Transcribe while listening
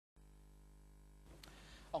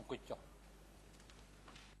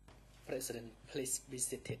President, please be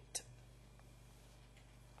seated.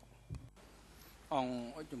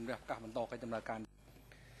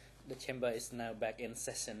 The chamber is now back in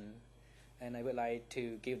session, and I would like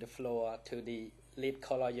to give the floor to the lead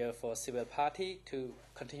co-lawyer for civil party to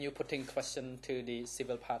continue putting questions to the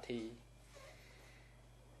civil party.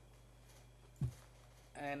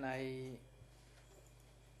 And I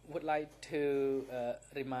would like to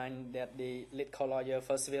remind that the lead co-lawyer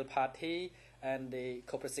for civil party and the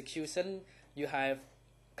co-prosecution, you have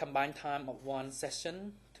combined time of one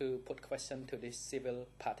session to put question to the civil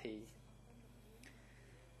party.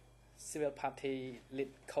 Civil party lead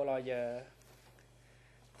co-lawyer.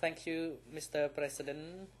 Thank you, Mr.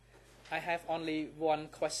 President. I have only one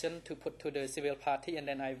question to put to the civil party, and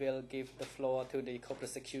then I will give the floor to the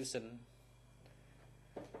co-prosecution.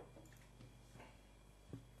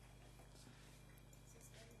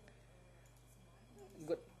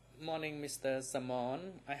 Good morning, Mr.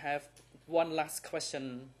 Samon. I have one last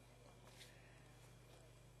question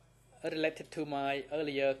related to my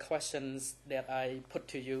earlier questions that I put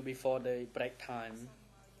to you before the break time.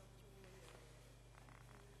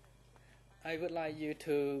 I would like you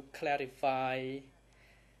to clarify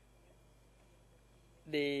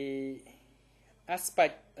the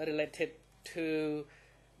aspect related to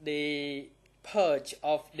the purge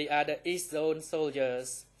of the other East Zone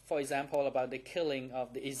soldiers, for example, about the killing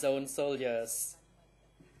of the East Zone soldiers.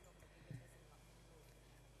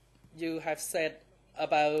 You have said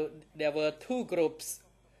about there were two groups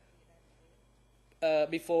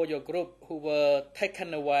before your group who were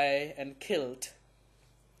taken away and killed.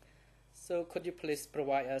 So could you please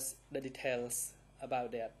provide us the details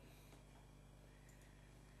about that?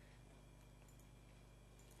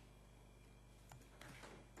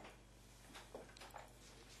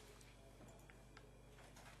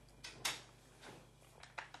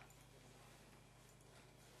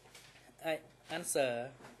 I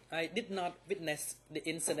answer. I did not witness the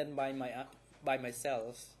incident by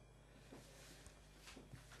myself.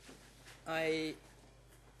 I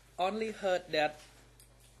only heard that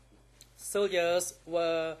soldiers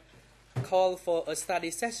were called for a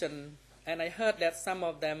study session, and I heard that some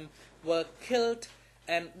of them were killed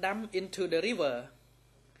and dumped into the river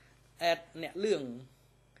at Nẹ Lương.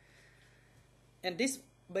 And this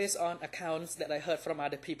based on accounts that I heard from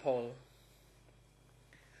other people.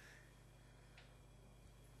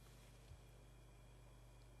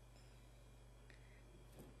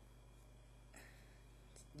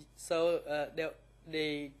 So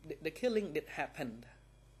the killing did happen.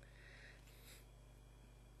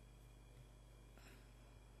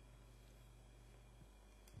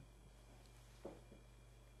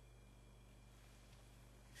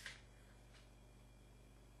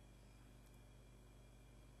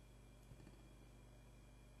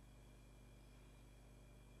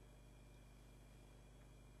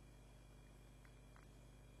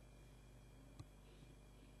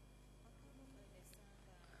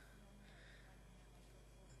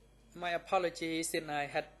 My apologies, since I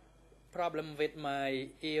had problem with my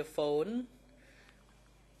earphone.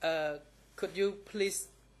 Could you please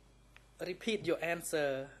repeat your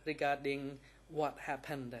answer regarding what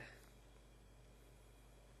happened?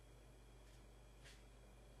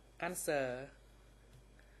 Answer.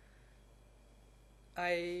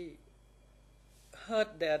 I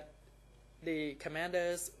heard that the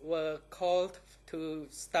commanders were called to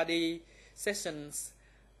study sessions,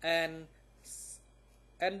 and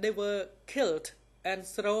they were killed and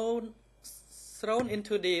thrown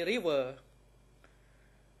into the river.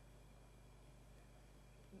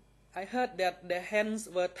 I heard that their hands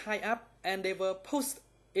were tied up and they were pushed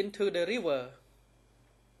into the river.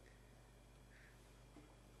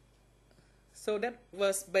 So that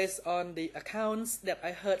was based on the accounts that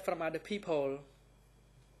I heard from other people.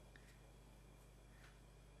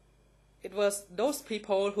 It was those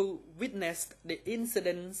people who witnessed the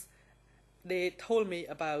incidents. They told me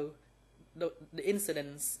about the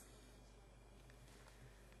incidents.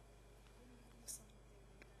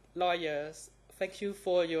 Lawyers, thank you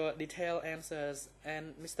for your detailed answers.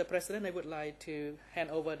 And Mr. President, I would like to hand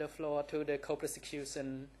over the floor to the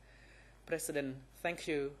co-prosecution. President, thank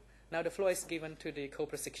you. Now the floor is given to the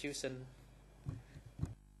co-prosecution.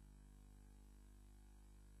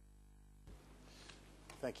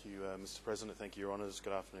 Thank you, Mr. President. Thank you, Your Honours.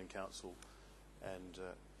 Good afternoon, Council, and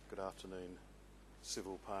good afternoon,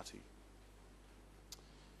 Civil Party.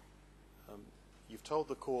 You've told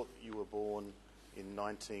the court you were born in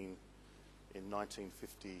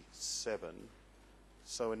 1957.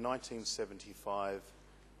 So in 1975,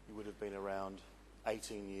 you would have been around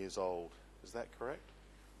 18 years old. Is that correct?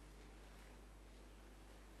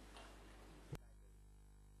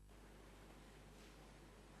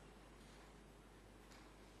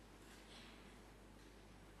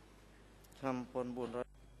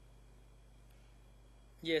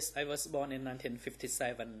 Yes, I was born in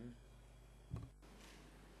 1957.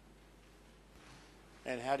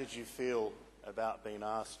 And how did you feel about being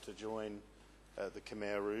asked to join the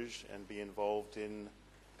Khmer Rouge and be involved in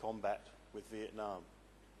combat with Vietnam?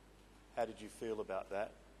 How did you feel about that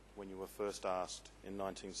when you were first asked in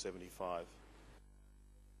 1975?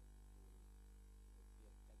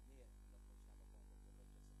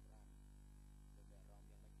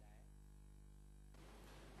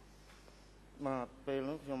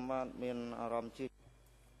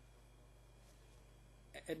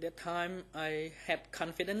 At that time, I had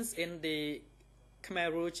confidence in the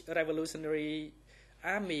Khmer Rouge Revolutionary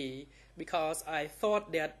Army because I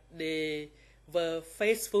thought that they were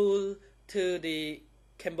faithful to the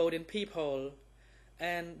Cambodian people,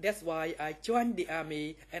 and that's why I joined the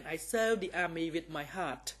army and I served the army with my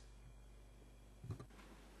heart.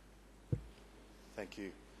 Thank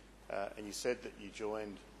you. And you said that you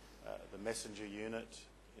joined the messenger unit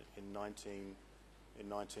in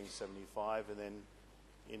 1975, and then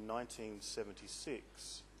in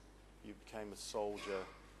 1976 you became a soldier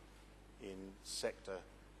in Sector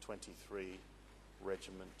 23,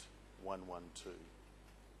 Regiment 112.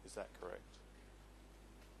 Is that correct?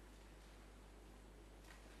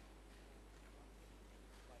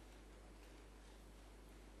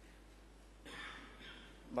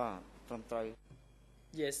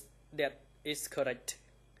 Yes, that is correct.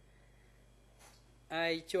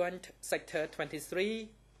 I joined Sector 23,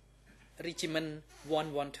 Regiment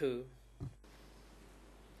 112.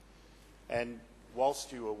 And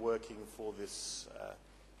whilst you were working for this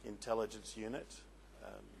intelligence unit,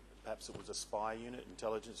 perhaps it was a spy unit,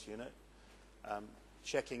 intelligence unit,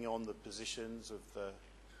 checking on the positions of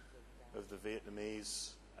the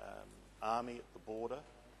Vietnamese army at the border,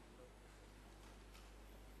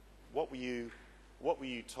 what were you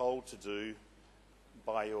told to do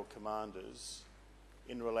by your commanders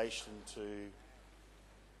in relation to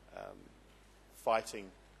fighting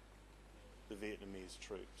the Vietnamese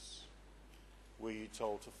troops? Were you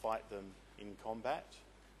told to fight them in combat?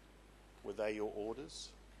 Were they your orders?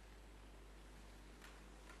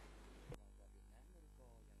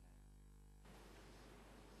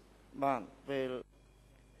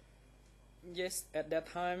 Yes, at that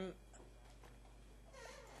time,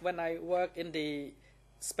 when I worked in the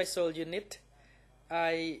special unit,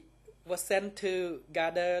 I was sent to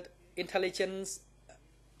gather intelligence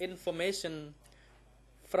information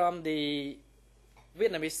from the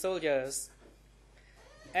Vietnamese soldiers,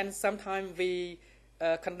 and sometimes we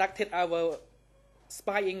conducted our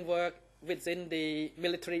spying work within the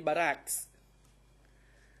military barracks,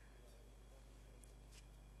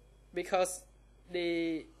 because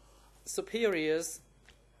the superiors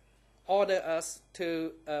ordered us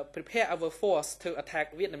to prepare our force to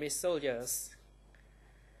attack Vietnamese soldiers.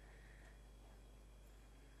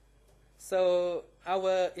 So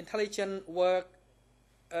our intelligence work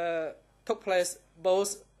took place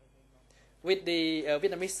both with the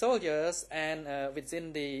Vietnamese soldiers and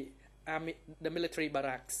within the army, the military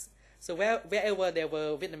barracks. So wherever there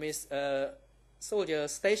were Vietnamese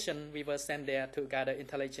soldiers stationed, we were sent there to gather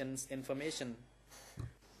intelligence information.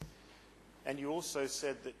 And you also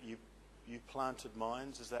said that you planted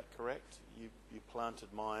mines, is that correct? You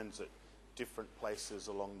planted mines at different places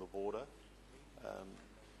along the border.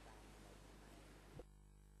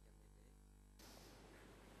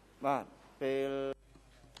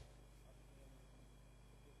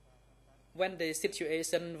 When the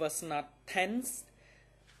situation was not tense,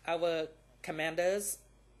 our commanders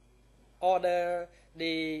ordered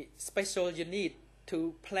the special unit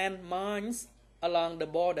to plant mines along the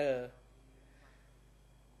border.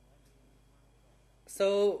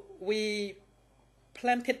 So we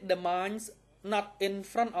planted the mines not in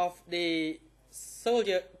front of the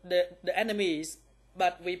soldier, the enemies,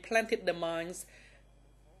 but we planted the mines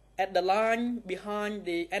at the line behind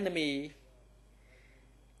the enemy.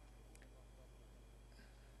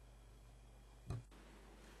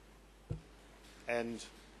 And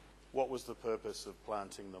what was the purpose of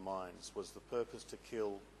planting the mines? Was the purpose to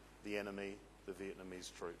kill the enemy, the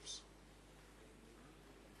Vietnamese troops?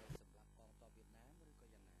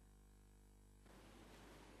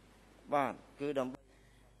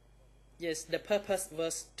 Yes, the purpose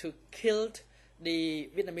was to kill the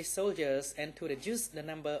Vietnamese soldiers and to reduce the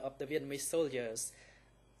number of the Vietnamese soldiers.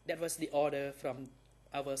 That was the order from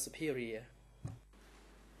our superior.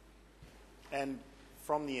 And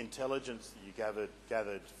from the intelligence that you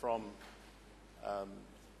gathered from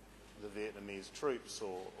the Vietnamese troops,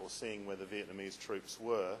 or seeing where the Vietnamese troops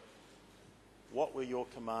were, what were your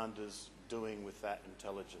commanders doing with that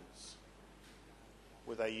intelligence?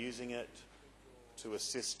 Were they using it to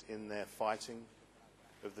assist in their fighting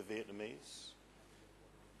of the Vietnamese?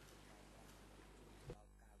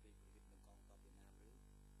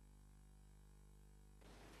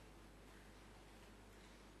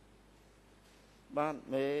 បាទ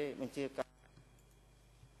មេបញ្ជាការ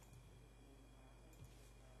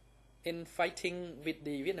In fighting with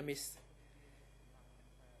the Vietnamese,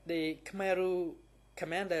 the Khmer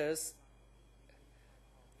commanders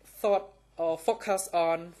thought or focused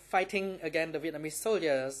on fighting against the Vietnamese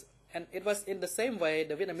soldiers, and it was in the same way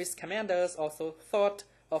the Vietnamese commanders also thought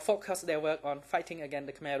or focused their work on fighting against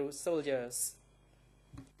the Khmer soldiers.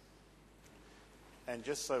 And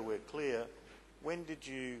just so we're clear, when did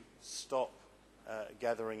you stop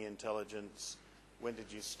gathering intelligence? When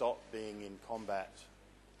did you stop being in combat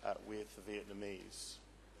with the Vietnamese?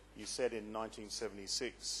 You said in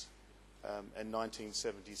 1976 and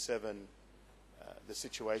 1977 the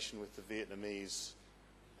situation with the Vietnamese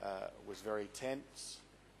was very tense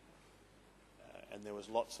and there was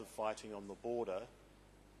lots of fighting on the border.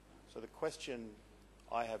 So the question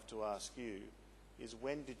I have to ask you is,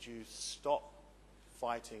 when did you stop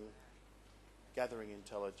fighting, gathering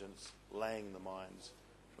intelligence, laying the mines?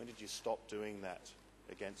 When did you stop doing that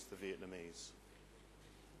against the Vietnamese?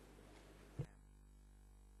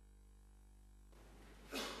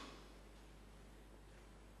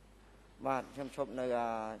 I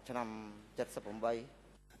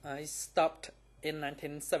stopped in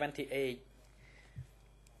 1978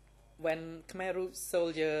 when Khmer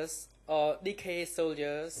soldiers or DK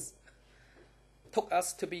soldiers took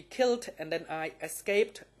us to be killed, and then I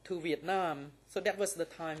escaped to Vietnam. So that was the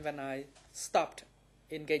time when I stopped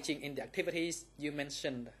engaging in the activities you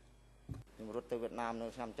mentioned.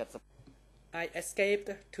 I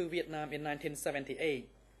escaped to Vietnam in 1978.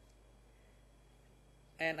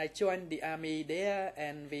 And I joined the army there,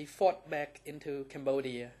 and we fought back into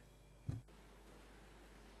Cambodia.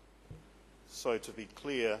 So to be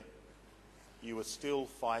clear, you were still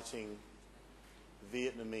fighting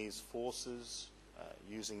Vietnamese forces,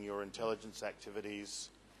 using your intelligence activities,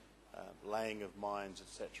 laying of mines,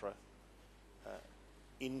 etc.,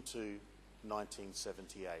 into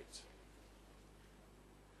 1978.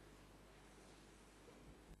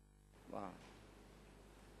 Wow.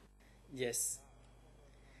 Yes.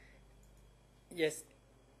 Yes,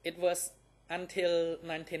 it was until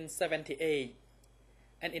 1978,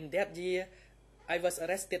 and in that year I was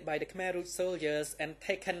arrested by the Khmer soldiers and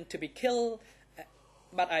taken to be killed,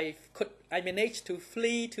 but I managed to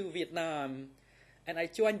flee to Vietnam, and I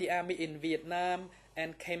joined the army in Vietnam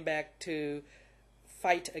and came back to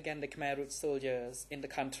fight against the Khmer soldiers in the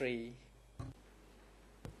country.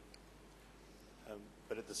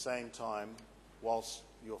 But at the same time, whilst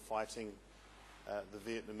you're fighting the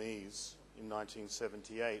Vietnamese in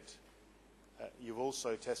 1978, you've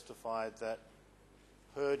also testified that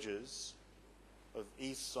purges of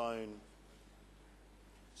East Zone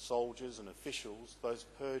soldiers and officials, those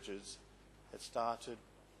purges had started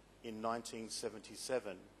in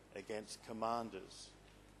 1977 against commanders.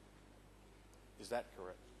 Is that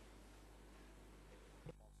correct?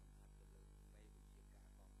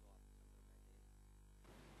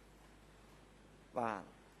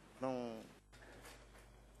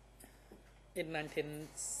 In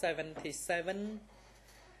 1977,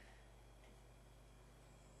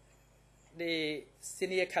 the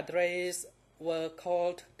senior cadres were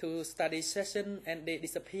called to study session, and they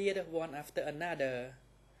disappeared one after another.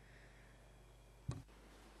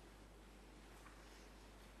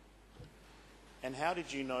 And how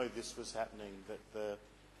did you know this was happening, that the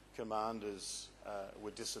commanders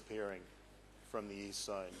were disappearing from the East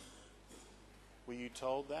Zone? Were you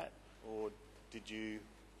told that, or did you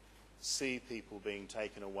see people being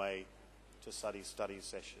taken away to study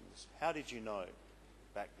sessions? How did you know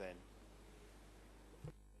back then?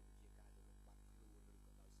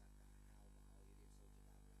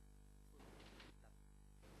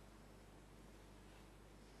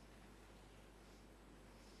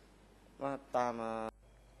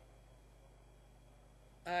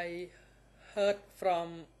 I heard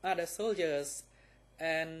from other soldiers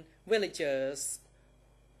and villagers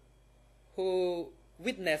who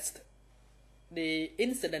witnessed the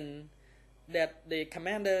incident that the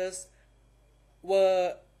commanders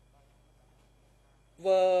were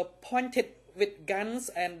pointed with guns,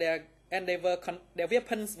 and their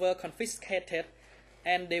weapons were confiscated,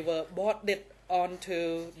 and they were boarded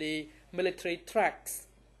onto the military trucks.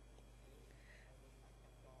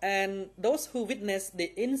 And those who witnessed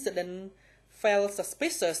the incident felt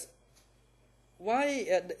suspicious. Why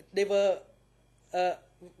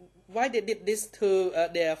they did this to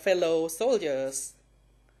their fellow soldiers?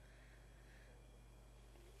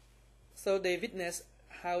 So they witnessed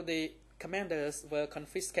how the commanders were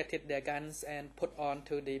confiscated their guns and put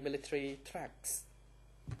onto the military trucks.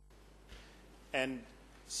 And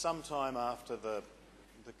sometime after the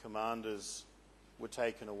commanders were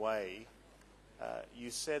taken away,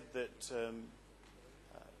 you said that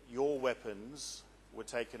your weapons were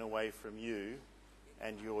taken away from you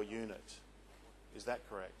and your unit. Is that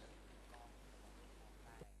correct?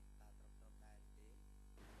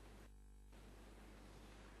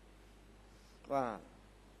 Và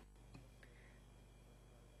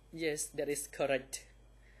Yes, that is correct.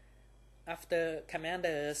 After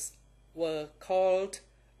commanders were called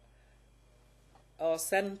or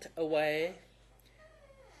sent away,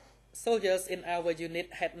 soldiers in our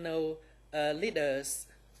unit had no leaders.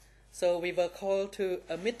 So we were called to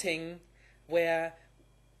a meeting where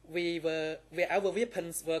our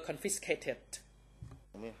weapons were confiscated.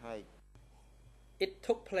 12 It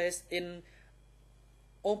took place in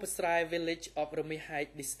Ompasrai village of Rumihai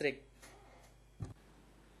district.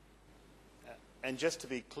 And just to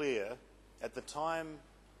be clear, at the time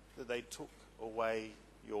that they took away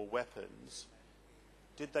your weapons,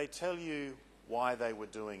 did they tell you why they were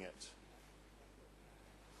doing it?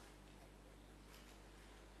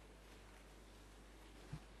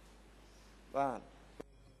 và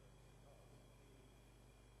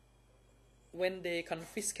When they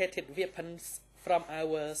confiscated weapons from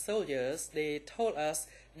our soldiers, they told us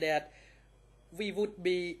that we would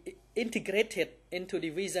be integrated into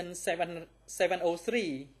Division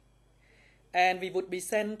 703 and we would be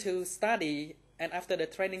sent to study, and after the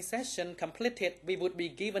training session completed, we would be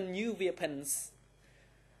given new weapons.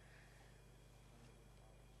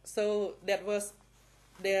 So that was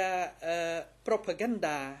their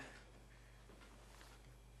propaganda.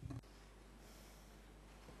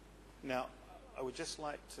 Now, I would just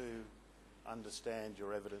like to understand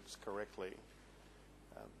your evidence correctly.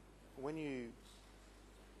 When you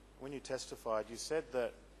testified, you said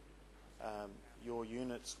that your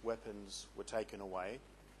unit's weapons were taken away,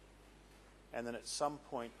 and then at some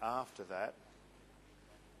point after that,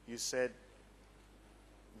 you said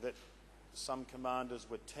that some commanders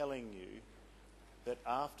were telling you that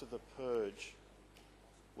after the purge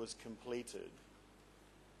was completed,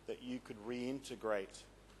 that you could reintegrate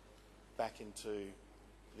back into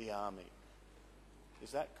the army.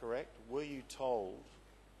 Is that correct? Were you told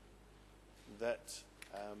that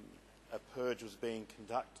a purge was being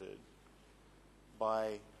conducted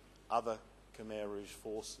by other Khmer Rouge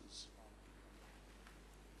forces?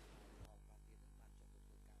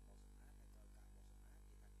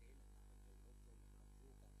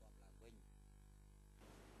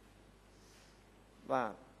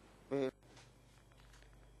 và về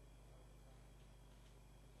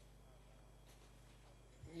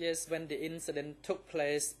Yes, when the incident took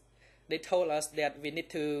place, they told us that we need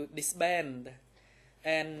to disband,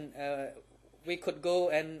 and we could go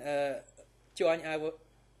and join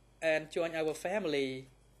our family,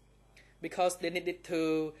 because they needed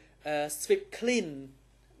to sweep clean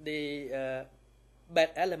the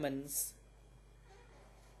bad elements.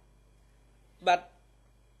 But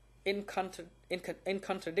in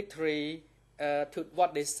contradictory to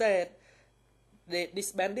what they said, they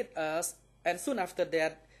disbanded us, and soon after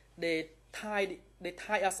that, they tie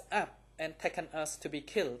us up and taken us to be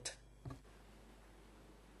killed.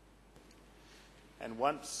 And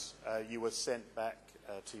once you were sent back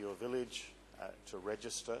to your village to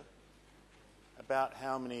register, about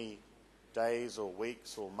how many days or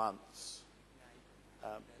weeks or months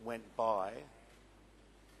went by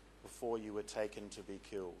before you were taken to be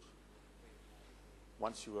killed,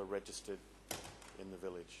 once you were registered in the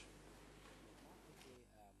village?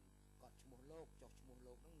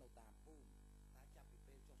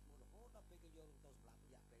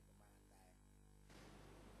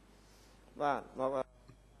 và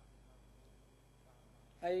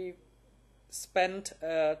I spent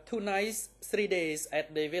 2 nights, 3 days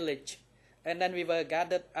at the village, and then we were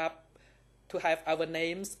gathered up to have our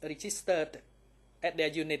names registered at their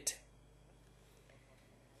unit.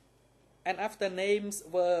 And after names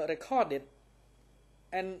were recorded,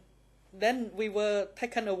 and then we were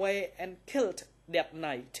taken away and killed that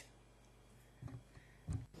night.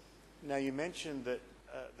 Now, you mentioned that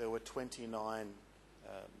there were 29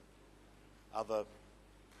 other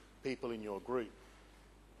people in your group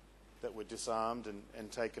that were disarmed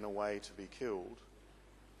and taken away to be killed.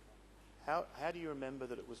 How do you remember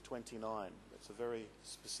that it was 29? It's a very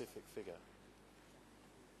specific figure.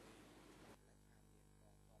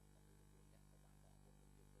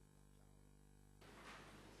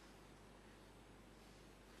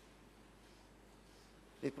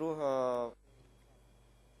ពីព្រោះ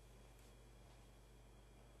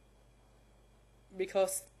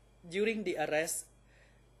because during the arrest,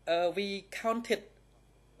 we counted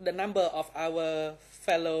the number of our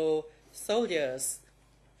fellow soldiers.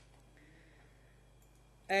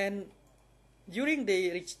 And during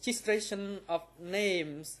the registration of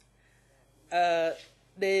names,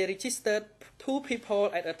 they registered two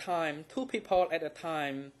people at a time.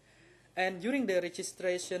 And during the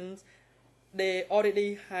registration, they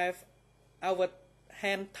already have our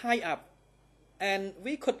hand tied up. And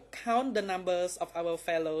we could count the numbers of our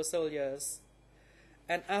fellow soldiers.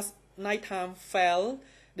 And as nighttime fell,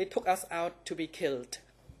 they took us out to be killed.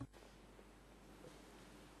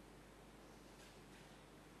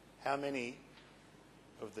 How many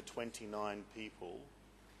of the 29 people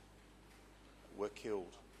were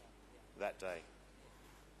killed that day?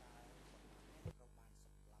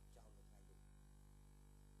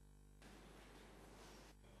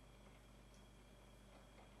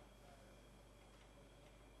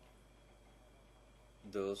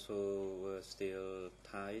 Those who were still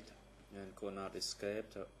tied and could not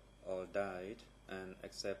escape all died, and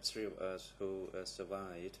except 3 of us who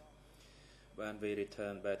survived. When we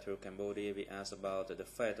returned back to Cambodia, we asked about the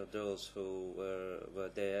fate of those who were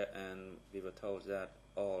there, and we were told that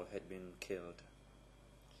all had been killed.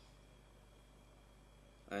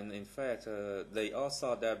 And in fact, they all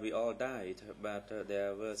thought that we all died, but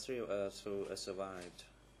there were 3 of us who survived.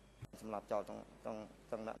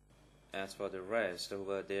 As for the rest who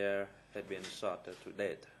were there, had been shot to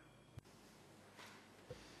death.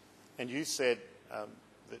 And you said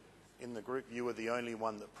that in the group you were the only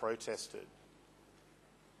one that protested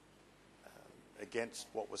against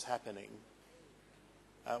what was happening.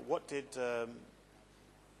 What did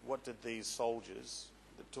these soldiers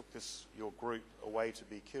that took your group away to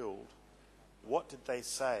be killed, what did they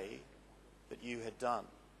say that you had done?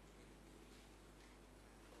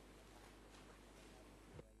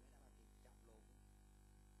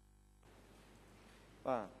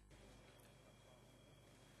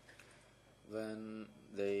 When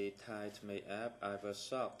they tied me up, I was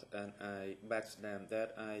shocked, and I begged them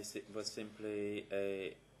that I was simply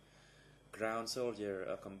a ground soldier,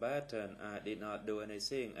 a combatant. I did not do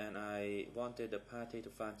anything, and I wanted the party to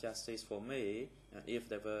find justice for me. And if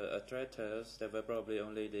there were traitors, there were probably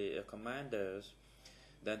only the commanders.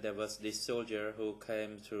 Then there was this soldier who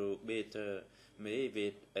came to beat me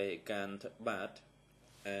with a gun butt,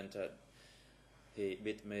 and he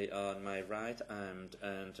beat me on my right arm,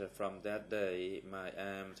 and from that day my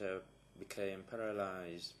arm became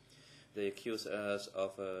paralyzed. They accused us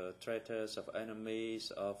of traitors, of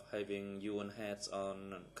enemies, of having human heads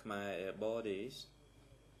on Khmer bodies.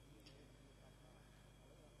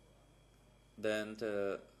 Then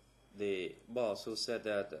the boss who said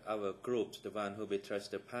that our group, the one who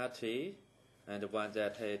betrayed the party, and the one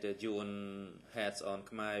that had human heads on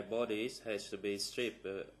Khmer bodies, has to be stripped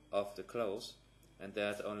of the clothes, and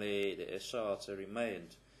that only the shorts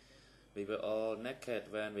remained. We were all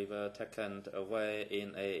naked when we were taken away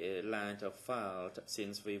in a line of fire,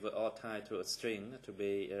 since we were all tied to a string to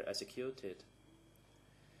be executed.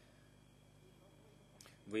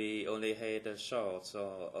 We only had shorts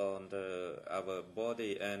on our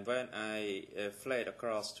body, and when I fled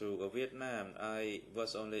across to Vietnam, I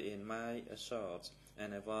was only in my shorts,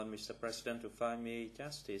 and I want Mr. President to find me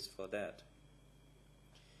justice for that.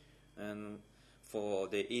 And for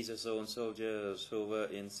the East Zone soldiers who were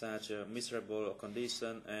in such a miserable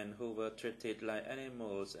condition and who were treated like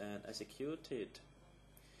animals and executed,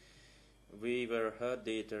 we were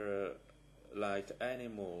herded like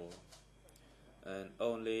animals, and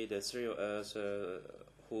only the 3 of us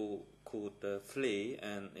who could flee,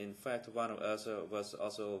 and in fact one of us was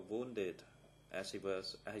also wounded as he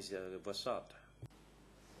was shot.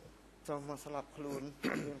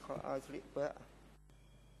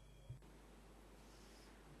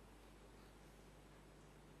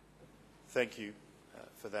 Thank you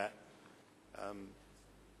for that.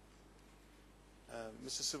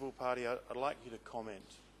 Mr. Civil Party, I'd like you to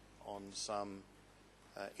comment on some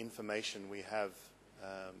information we have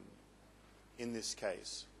in this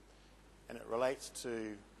case, and it relates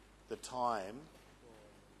to the time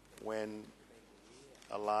when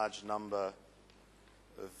a large number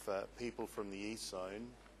of people from the East Zone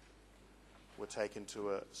were taken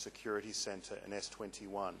to a security centre in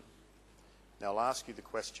S21. Now I'll ask you the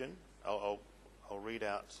question. I'll read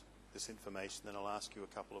out this information, then I'll ask you a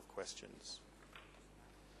couple of questions.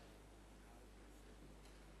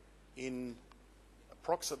 In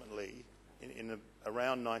approximately,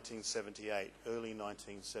 around 1978, early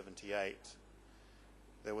 1978,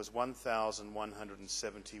 there was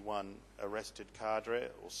 1,171 arrested cadre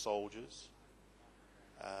or soldiers,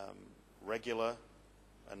 regular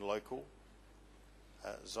and local,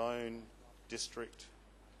 zone, district,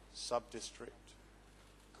 sub-district,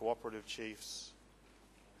 cooperative chiefs,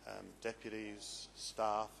 deputies,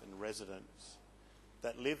 staff and residents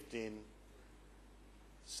that lived and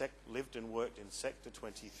worked in Sector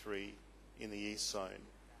 23 in the East Zone.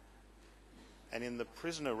 And in the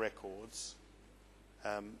prisoner records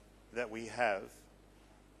that we have,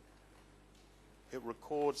 it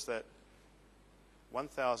records that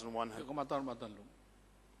 1,100...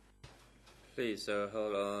 Please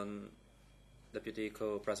hold on, Deputy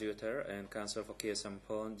Co-Prosecutor and Counsel for Kia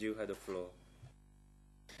Sampon. You have the floor.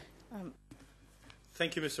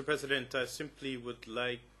 Thank you, Mr. President. I simply would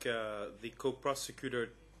like the co-prosecutor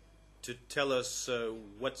to tell us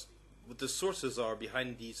what the sources are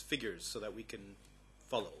behind these figures so that we can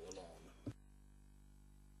follow along.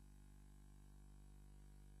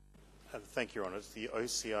 Thank you, Your Honour. It's the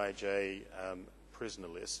OCIJ prisoner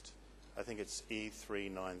list. I think it's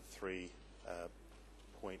E393.2.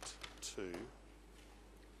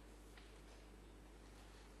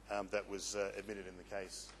 That was admitted in the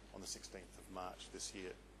case on the 16th of March this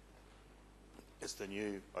year. It's the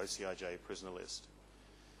new OCIJ prisoner list.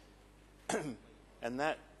 And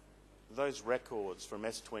those records from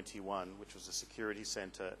S21, which was a security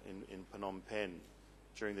centre in Phnom Penh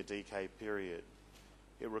during the DK period,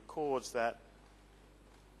 it records that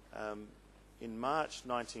in March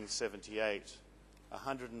 1978,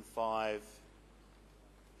 105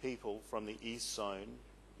 people from the East Zone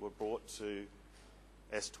were brought to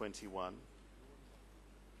S21.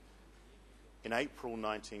 In April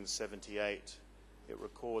 1978, it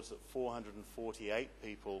records that 448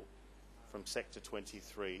 people from Sector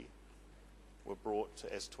 23 were brought to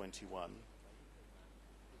S21.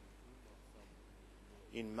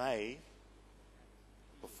 In May,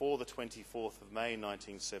 before the 24th of May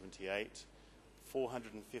 1978,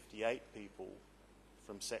 458 people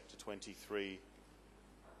from Sector 23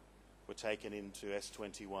 were taken into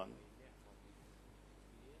S21.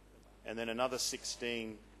 And then another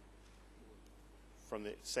 16 from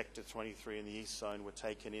the Sector 23 in the East Zone were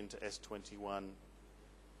taken into S21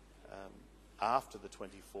 after the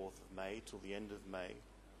 24th of May till the end of May.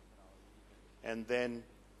 And then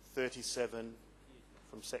 37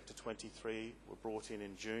 from Sector 23 were brought in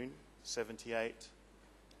June 78.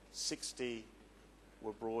 60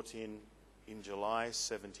 were brought in July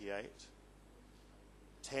 78.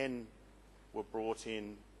 10 were brought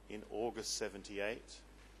in August 78.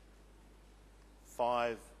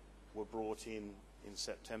 5 were brought in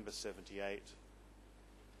September 78.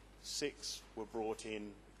 6 were brought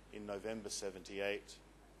in November 78.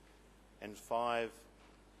 And 5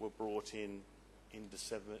 were brought in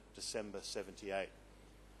December 78.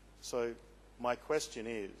 So my question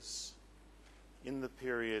is, in the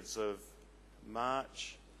periods of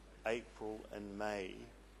March, April and May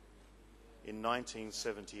in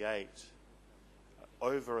 1978,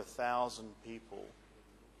 over 1,000 people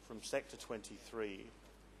from Sector 23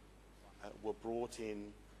 were brought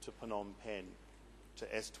in to Phnom Penh, to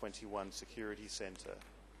S21 Security Centre.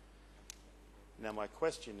 Now my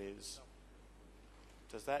question is,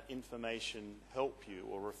 does that information help you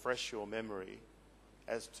or refresh your memory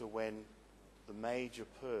as to when the major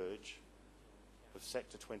purge of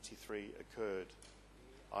Sector 23 occurred,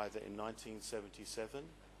 either in 1977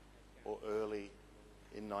 or early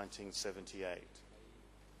in 1978?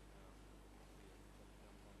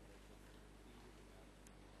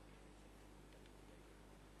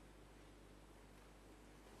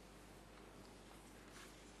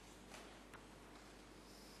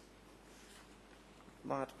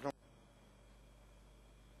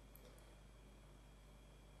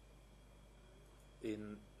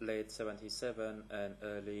 In late 77 and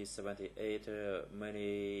early 78,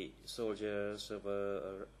 many soldiers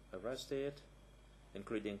were arrested,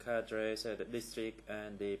 including cadres at the district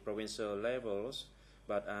and the provincial levels,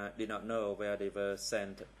 but I did not know where they were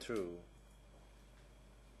sent through.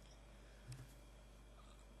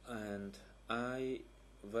 And I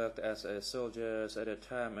worked as a soldier at the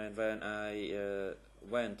time, and when I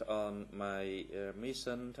went on my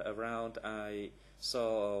mission around, I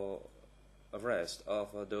saw arrest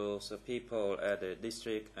of those people at the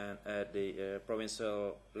district and at the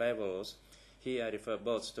provincial levels. Here I refer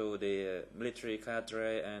both to the military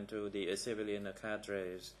cadre and to the civilian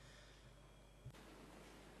cadres.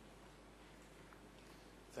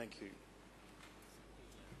 Thank you.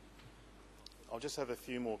 I'll just have a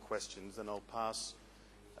few more questions, and I'll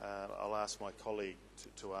ask my colleague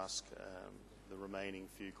to ask the remaining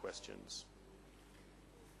few questions.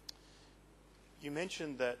 You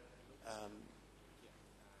mentioned that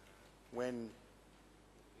when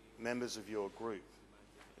members of your group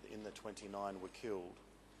in the 29 were killed,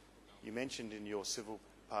 You mentioned in your civil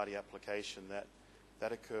party application that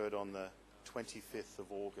that occurred on the 25th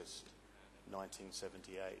of August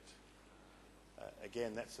 1978.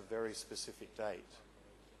 Again, that's a very specific date.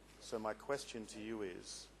 So my question to you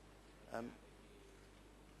is,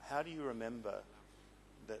 how do you remember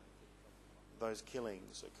that those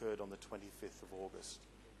killings occurred on the 25th of August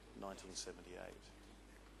 1978?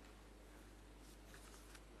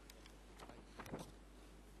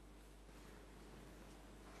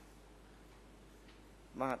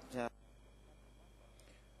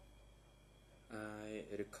 I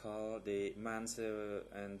recall the month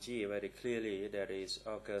and year very clearly. That is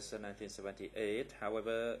August 1978.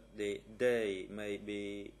 However, the day may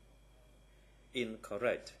be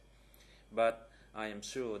incorrect, but I am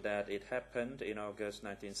sure that it happened in August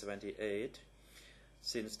 1978,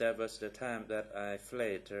 since that was the time that I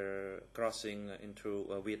fled crossing into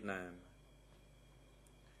Vietnam.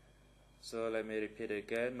 So let me repeat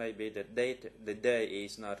again. Maybe the day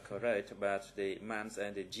is not correct, but the month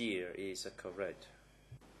and the year is correct.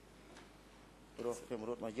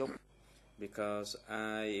 Because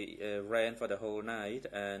I ran for the whole night,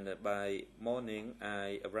 and by morning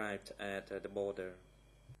I arrived at the border.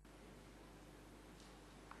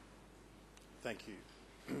 Thank you.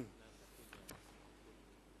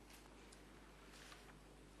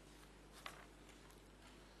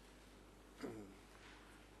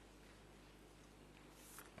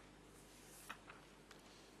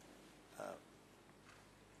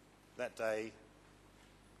 That day,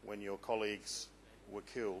 when your colleagues were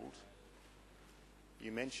killed,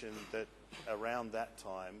 you mentioned that around that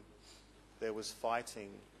time there was fighting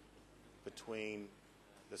between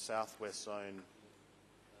the Southwest Zone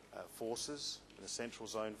forces, the Central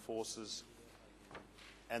Zone forces,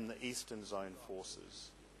 and the Eastern Zone forces.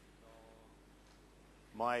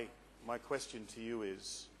 My question to you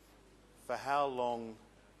is, for how long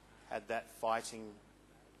had that fighting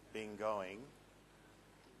been going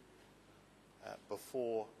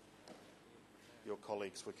before your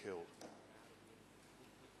colleagues were killed?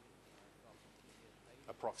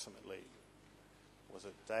 Approximately. Was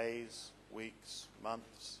it days, weeks,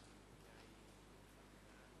 months?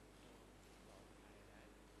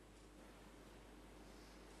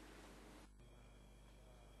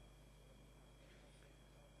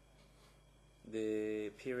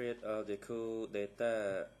 The period of the coup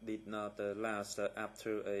d'etat did not last up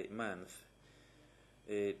to a month.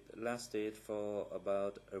 It lasted for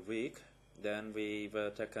about a week. Then we were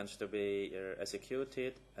taken to be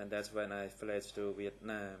executed, and that's when I fled to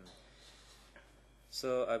Vietnam.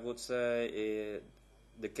 So I would say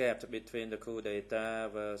the gap between the coup d'etat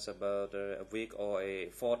was about a week or a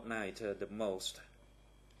fortnight the most.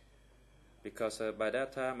 Because by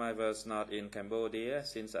that time I was not in Cambodia,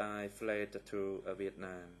 since I fled to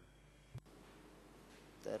Vietnam.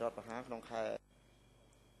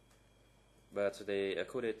 But the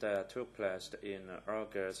coup d'etat took place in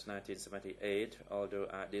August 1978, although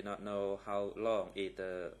I did not know how long it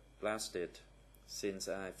lasted, since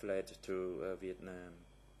I fled to Vietnam.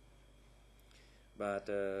 But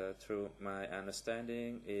through my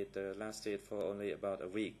understanding, it lasted for only about a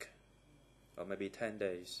week, or maybe 10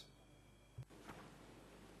 days.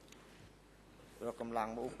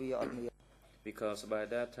 Because by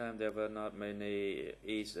that time there were not many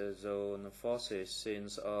East Zone forces,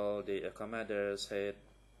 since all the commanders had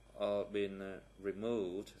all been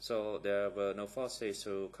removed. So there were no forces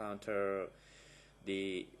to counter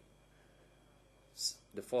the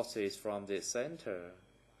forces from the center.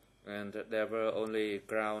 And there were only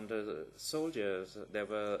ground soldiers. There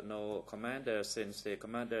were no commanders, since the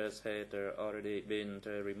commanders had already been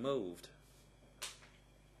removed.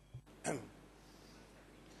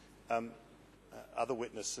 Other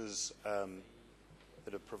witnesses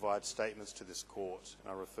that have provided statements to this court,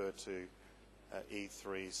 and I refer to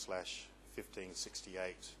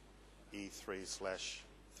E3/1568,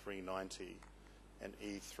 E3/390, and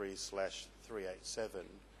E3/387.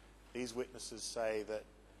 These witnesses say that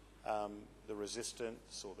the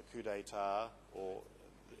resistance or the coup d'etat or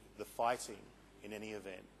the fighting in any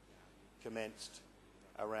event commenced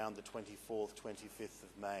around the 24th, 25th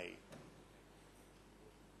of May.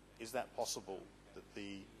 Is that possible, that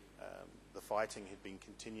the fighting had been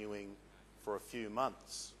continuing for a few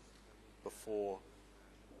months before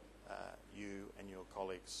you and your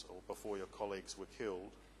colleagues, or before your colleagues were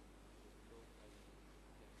killed?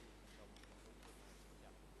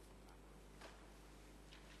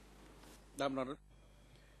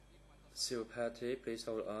 Civil party, please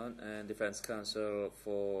hold on, and defense counsel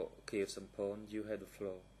for Kiev Sampon, you have the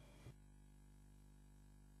floor.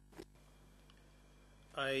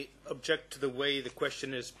 I object to the way the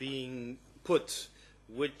question is being put.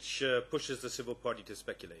 which pushes the civil party to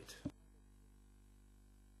speculate?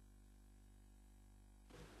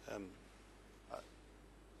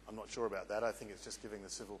 I'm not sure about that. I think it's just giving the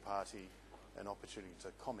civil party an opportunity to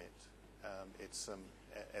comment. It's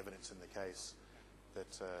evidence in the case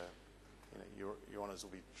that Your Honours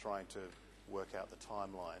will be trying to work out the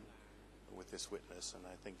timeline with this witness, and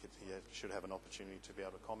I think he should have an opportunity to be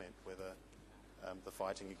able to comment whether the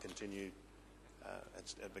fighting had continued,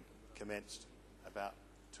 had commenced about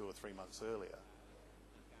 2 or 3 months earlier.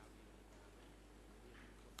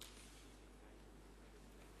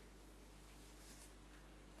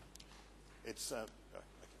 It's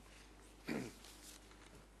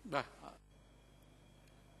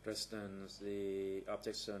President, the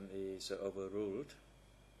objection is overruled.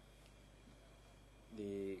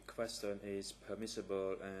 The question is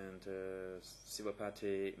permissible, and civil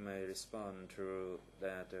party may respond to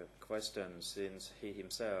that question since he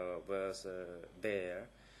himself was there,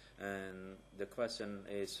 and the question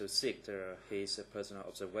is to seek his personal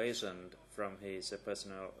observation from his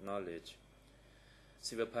personal knowledge.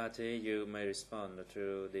 Civil party, you may respond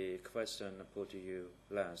to the question put to you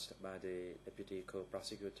last by the deputy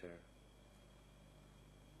co-prosecutor.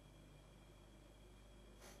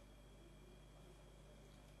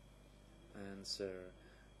 Answer.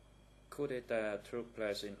 Coup d'etat took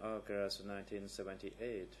place in August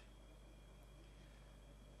 1978,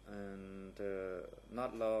 and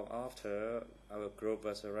not long after, our group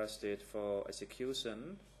was arrested for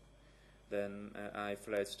execution. Then I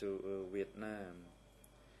fled to Vietnam.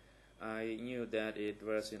 I knew that it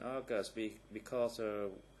was in August because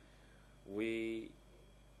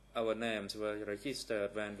our names were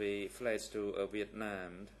registered when we fled to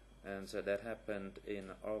Vietnam, and so that happened in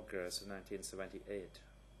August 1978.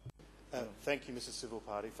 Thank you, Mr. Civil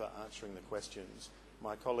Party, for answering the questions.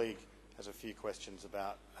 My colleague has a few questions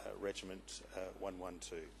about Regiment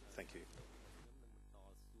 112. Thank you.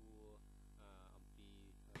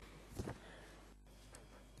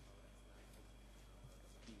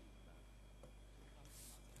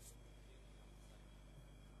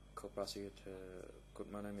 Co-prosecutor,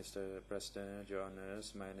 good morning, Mr. President, Your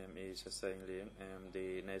Honours. My name is Seng Liang. I am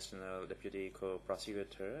the National Deputy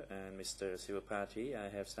Co-Prosecutor, and Mr. Civil Party, I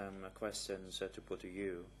have some questions to put to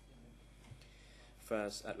you.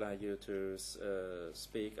 First, I'd like you to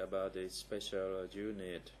speak about the special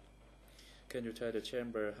unit. Can you tell the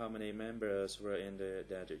Chamber how many members were in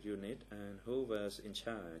that unit and who was in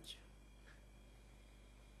charge?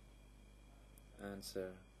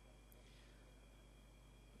 Answer.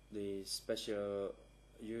 The special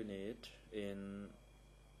unit in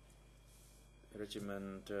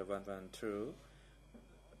Regiment 112,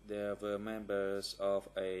 there were members of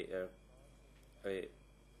a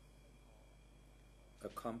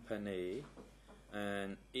company,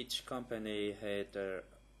 and each company had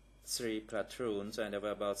 3 platoons, and there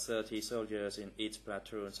were about 30 soldiers in each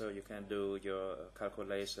platoon, so you can do your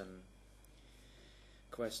calculation.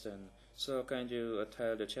 Question. So can you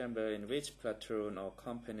tell the Chamber in which platoon or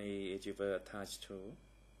company you were attached to?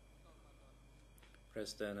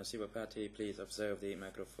 President, Civil Party, please observe the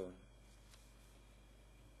microphone.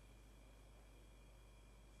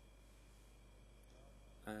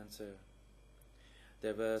 Answer.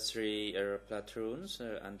 There were 3 platoons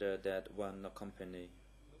under that one company.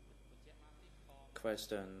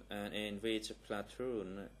 Question. And in which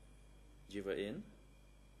platoon you were in?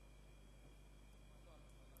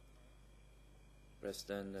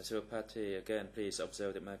 President, Civil Party, again, please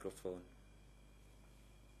observe the microphone.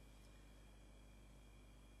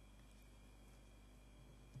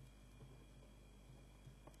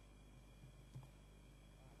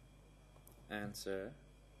 Answer.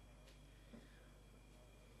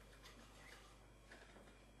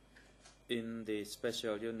 In the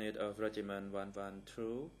special unit of Regiment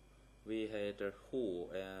 112, we had Hu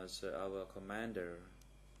as our commander.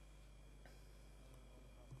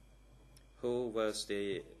 Who was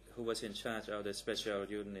in charge of the special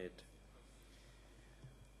unit?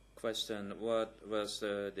 Question. What was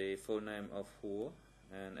the full name of Hu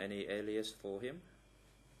and any alias for him?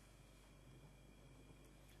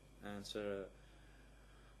 Answer.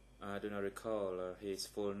 I do not recall his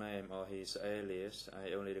full name or his alias.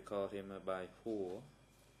 I only recall him by Hu.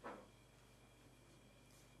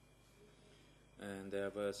 And there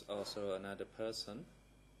was also another person.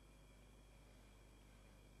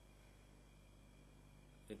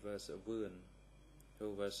 It was Vươn,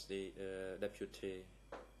 who was the deputy.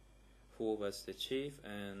 Hu was the chief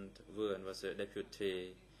and Vươn was the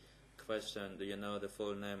deputy. Question, do you know the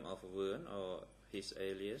full name of Vươn or his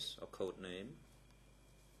alias or code name?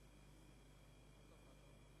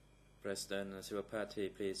 President, Civil Party,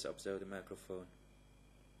 please observe the microphone.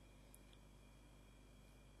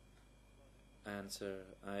 Answer: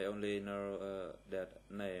 I only know that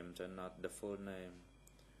name and not the full name.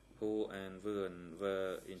 Hu and Vun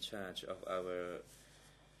were in charge of our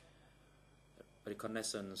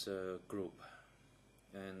reconnaissance group,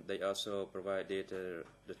 and they also provided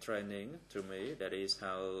the training to me, that is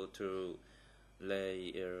how to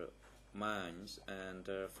lay mines, and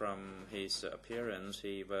from his appearance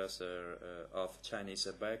he was of Chinese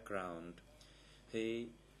background. He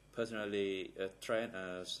personally trained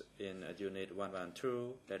us in Unit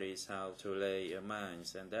 112, that is how to lay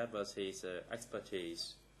mines, and that was his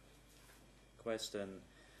expertise. Question: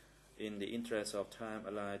 in the interest of time,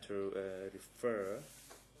 I'd like to refer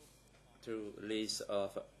to list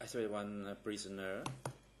of SW1 prisoner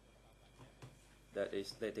that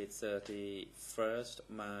is dated 31st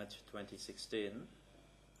March 2016,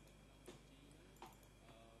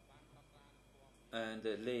 and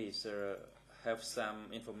the list have some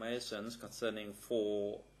information concerning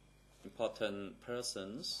 4 important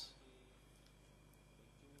persons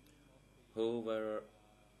who were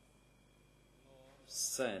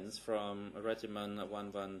sent from Regiment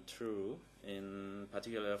 112, in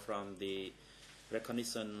particular from the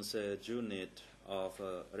reconnaissance unit of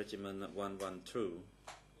Regiment 112.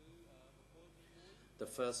 The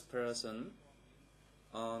first person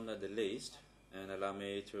on the list, and allow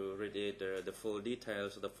me to read it, the full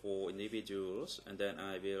details of the 4 individuals, and then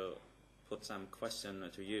I will put some question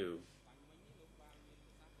to you.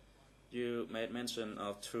 You made mention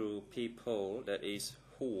of 2 people, that is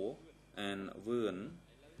Hu and Vun.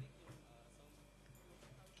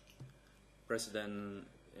 President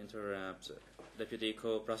interrupts. Deputy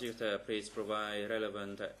Co-Prosecutor, please provide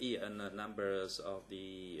relevant EN numbers of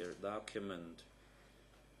the document.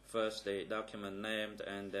 First the document named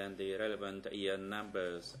and then the relevant EN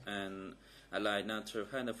numbers. And I'd like now to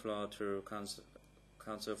hand the floor to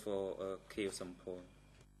Counsel for Kiel Sampon.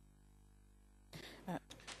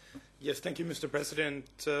 Yes, thank you, Mr.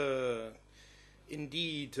 President.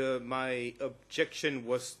 Indeed, my objection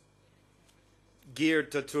was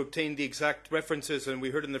geared to obtain the exact references, and we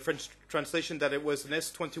heard in the French translation that it was an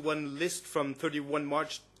S21 list from 31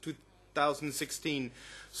 March 2016.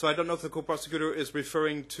 So I don't know if the co-prosecutor is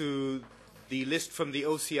referring to the list from the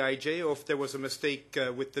OCIJ or if there was a mistake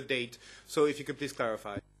with the date. So if you could please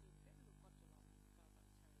clarify.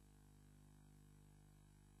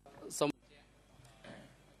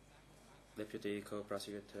 Deputy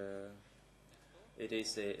Co-Prosecutor, it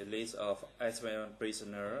is a list of SW1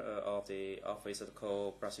 prisoner of the Office of the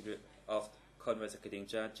Co-Prosecutor of Investigating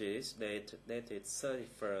Judges dated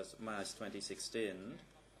 31st March 2016.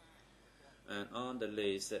 And on the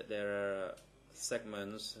list there are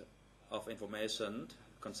segments of information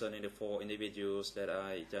concerning the 4 individuals that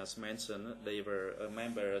I just mentioned. They were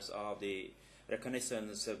members of the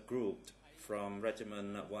reconnaissance group from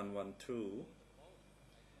Regiment 112.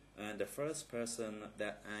 And the first person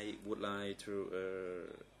that I would like to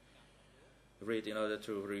read in order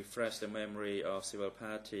to refresh the memory of civil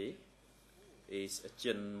party is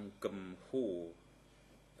Chen Kum Hu,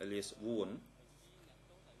 alias Woon,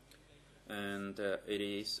 and it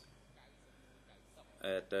is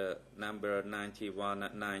at number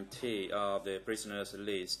 9190 of the prisoners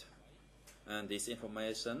list. And this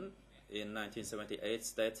information in 1978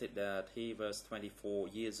 stated that he was 24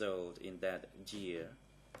 years old in that year.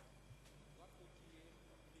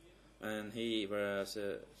 And he was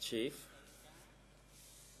chief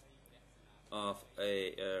of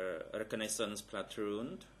a reconnaissance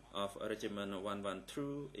platoon of Regiment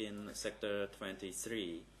 112 in Sector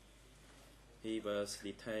 23. He was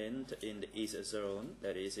detained in the East Zone,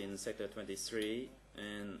 that is in Sector 23,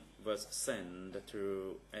 and was sent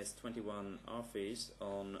to S21 office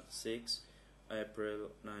on 6 April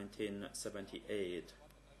 1978.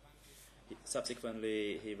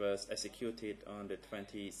 Subsequently, he was executed on the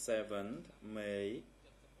 27th May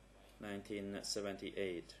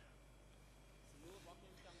 1978.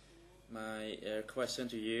 My question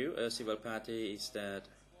to you, civil party, is that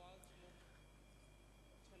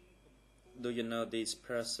do you know this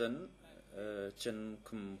person, Chen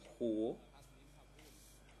Kum Hu,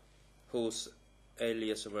 whose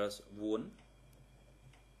alias was Woon?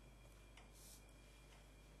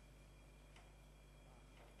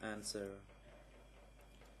 Answer: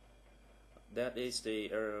 that is the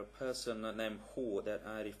person named Hu that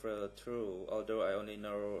I refer to, although I only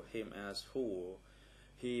know him as Hu.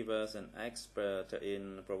 He was an expert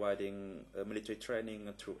in providing military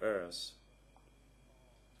training to us.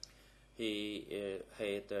 He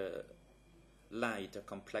had a light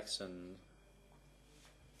complexion,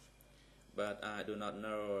 but I do not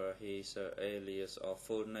know his alias or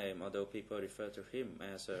full name, although people refer to him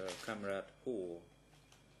as Comrade Hu.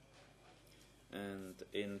 And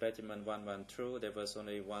in Regiment 112, there was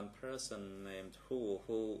only one person named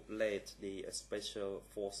who led the Special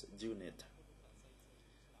Force Unit.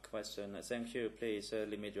 Question. Thank you. Please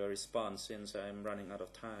limit your response since I'm running out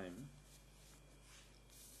of time.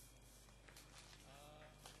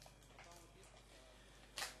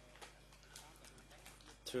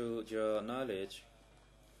 To your knowledge,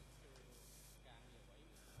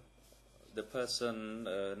 the person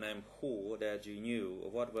named Hu that you knew,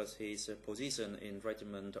 what was his position in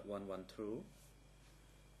Regiment 112?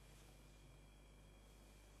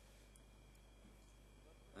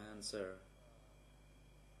 Answer.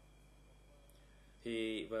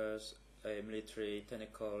 He was a military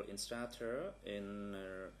technical instructor in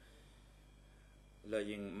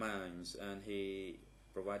laying mines, and he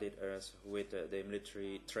provided us with the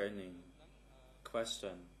military training.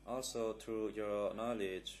 Question. Also, through your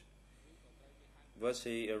knowledge, was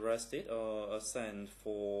he arrested or sent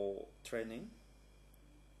for training?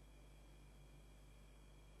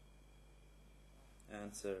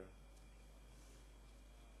 Answer.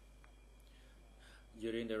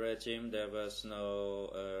 During the regime, there was no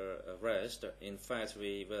arrest. In fact,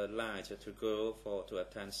 we were allowed to go to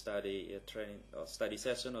attend study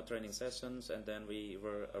session or training sessions, and then we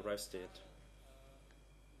were arrested.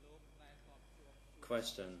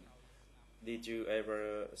 Question. Did you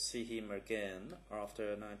ever see him again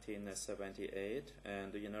after 1978?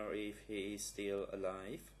 And do you know if he is still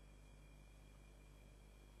alive?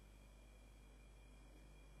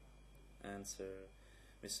 Answer.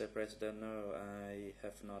 Mr. President, no, I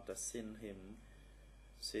have not seen him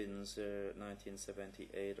since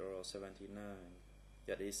 1978 or 79.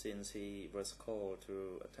 That is, since he was called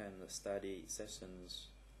to attend study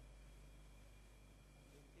sessions.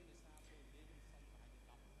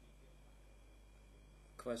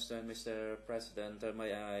 Question, Mr. President,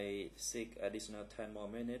 may I seek additional 10 more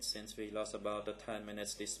minutes since we lost about 10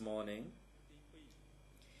 minutes this morning?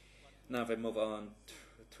 Now we move on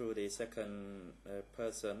to the second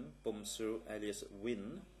person, Pumsu alias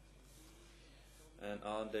Win. And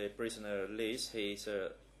on the prisoner list, his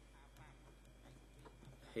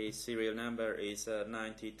serial number is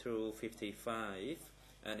 9255,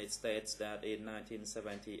 and it states that in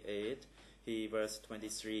 1978 he was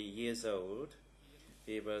 23 years old.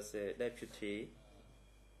 He was a deputy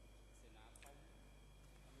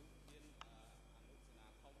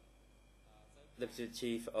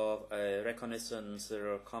chief of a reconnaissance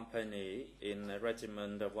company in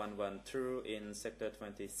Regiment 112 in Sector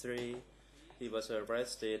 23. He was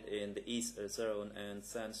arrested in the East Zone and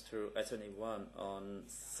sent to A21 on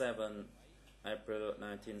 7 April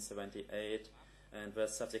 1978 and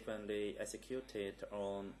was subsequently executed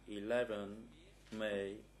on 11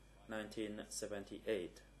 May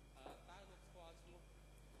 1978.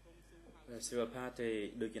 Civil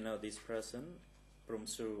Party, do you know this person,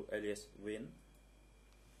 Prumsu alias Win?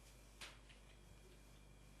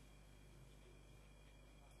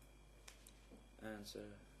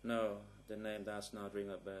 Answer. No, the name does not ring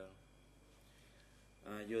a bell.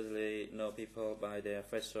 I usually know people by their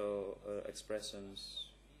facial expressions.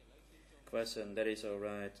 Question, that is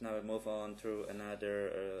alright. Now we move on to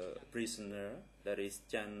another prisoner, that is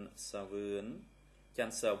Chan Savung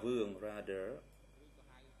rather,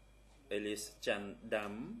 alias Chan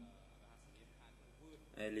Dam,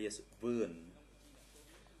 alias Vươn.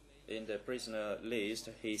 In the prisoner list,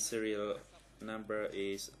 his serial number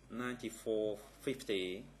is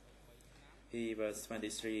 9450. He was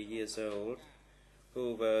 23 years old,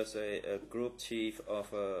 who was a group chief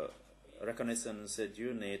of a reconnaissance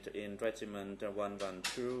unit in Regiment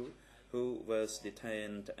 112, who was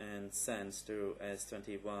detained and sent to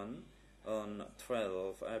S21 on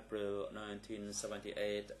 12 April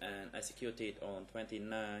 1978 and executed on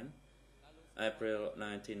 29 April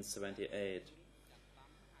 1978.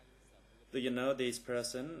 Do you know this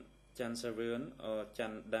person, Chan Savung or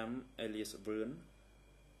Chan Dam alias Vươn?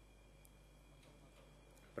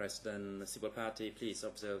 President, Civil Party, please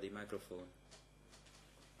observe the microphone.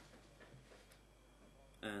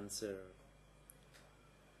 Answer.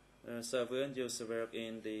 Savung used to work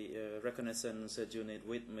in the reconnaissance unit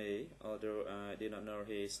with me, although I did not know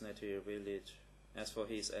his native village. As for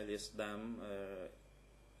his alias Dam,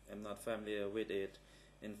 I'm not familiar with it.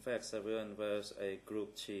 In fact, Savung was a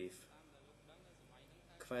group chief.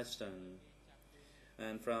 Question.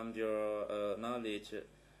 And from your knowledge,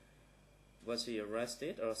 was he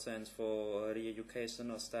arrested or sent for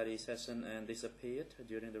re-education or study session and disappeared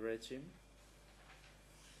during the regime?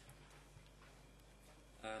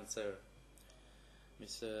 Answer.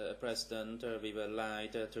 Mr. President, we were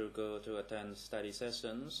lied to go to attend study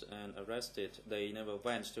sessions and arrested. They never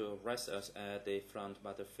went to arrest us at the front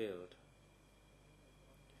battlefield.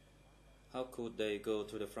 how could they go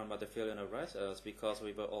to the front battlefield and arrest us because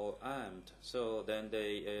we were all armed? So then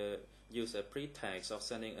they used a pretext of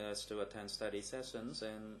sending us to attend study sessions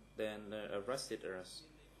and then arrested us.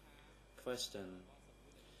 Question: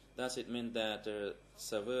 does it mean that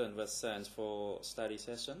Savern was sent for study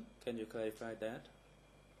session? Can you clarify that?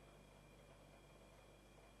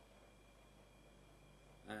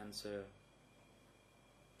 Answer: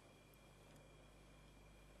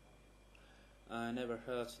 I never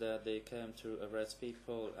heard that they came to arrest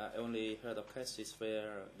people. I only heard of cases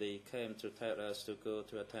where they came to tell us to go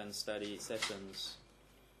to attend study sessions.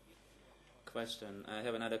 Question: I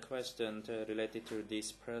have another question related to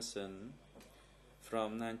this person.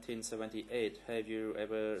 From 1978, have you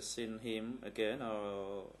ever seen him again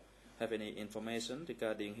or have any information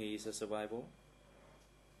regarding his survival?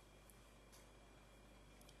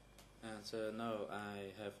 Answer: no,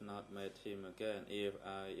 I have not met him again. If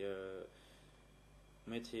I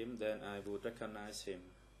meet him, then I would recognize him.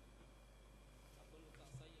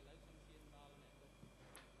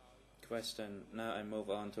 Question: now I move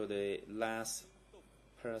on to the last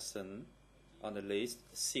person on the list,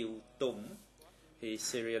 Siu Tung. His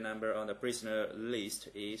serial number on the prisoner list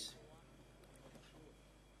is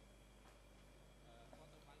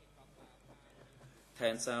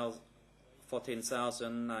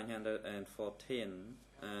 14,914,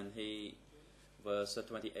 and he was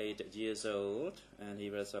 28 years old, and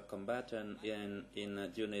he was a combatant in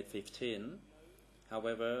Unit 15.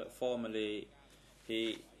 However, formerly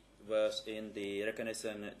he was in the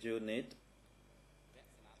recognition unit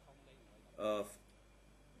of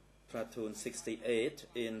Platoon 68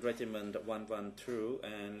 in Regiment 112,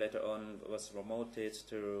 and later on was promoted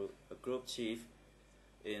to a group chief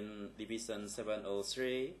in Division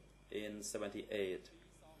 703 in 78.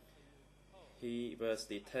 He was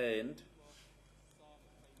detained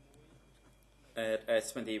at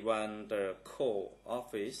S21 the Corps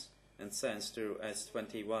office and sent to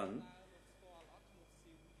S21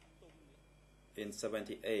 in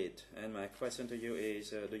 78. And my question to you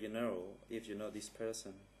is, do you know if you know this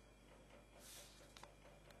person?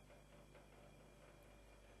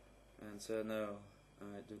 Answer: no,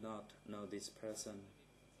 I do not know this person.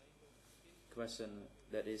 Question: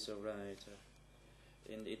 that is all right.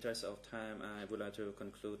 In the interest of time, I would like to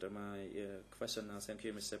conclude my question now. Thank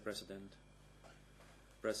you, Mr. President.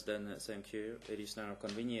 President, thank you. It is now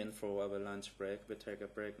convenient for our lunch break. We'll take a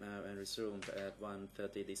break now and resume at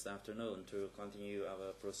 1:30 this afternoon to continue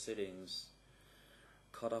our proceedings.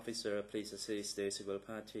 Court officer, please assist the civil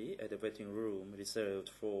party at the waiting room reserved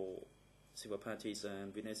for civil parties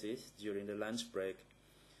and witnesses during the lunch break,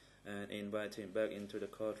 and invite him back into the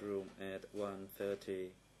courtroom at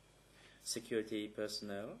 1:30. Security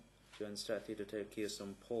personnel, you are instructed to take Keo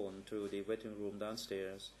Sompon to the waiting room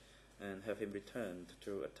downstairs and have him returned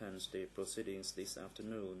to attend the proceedings this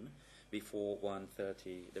afternoon before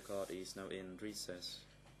 1:30. The court is now in recess.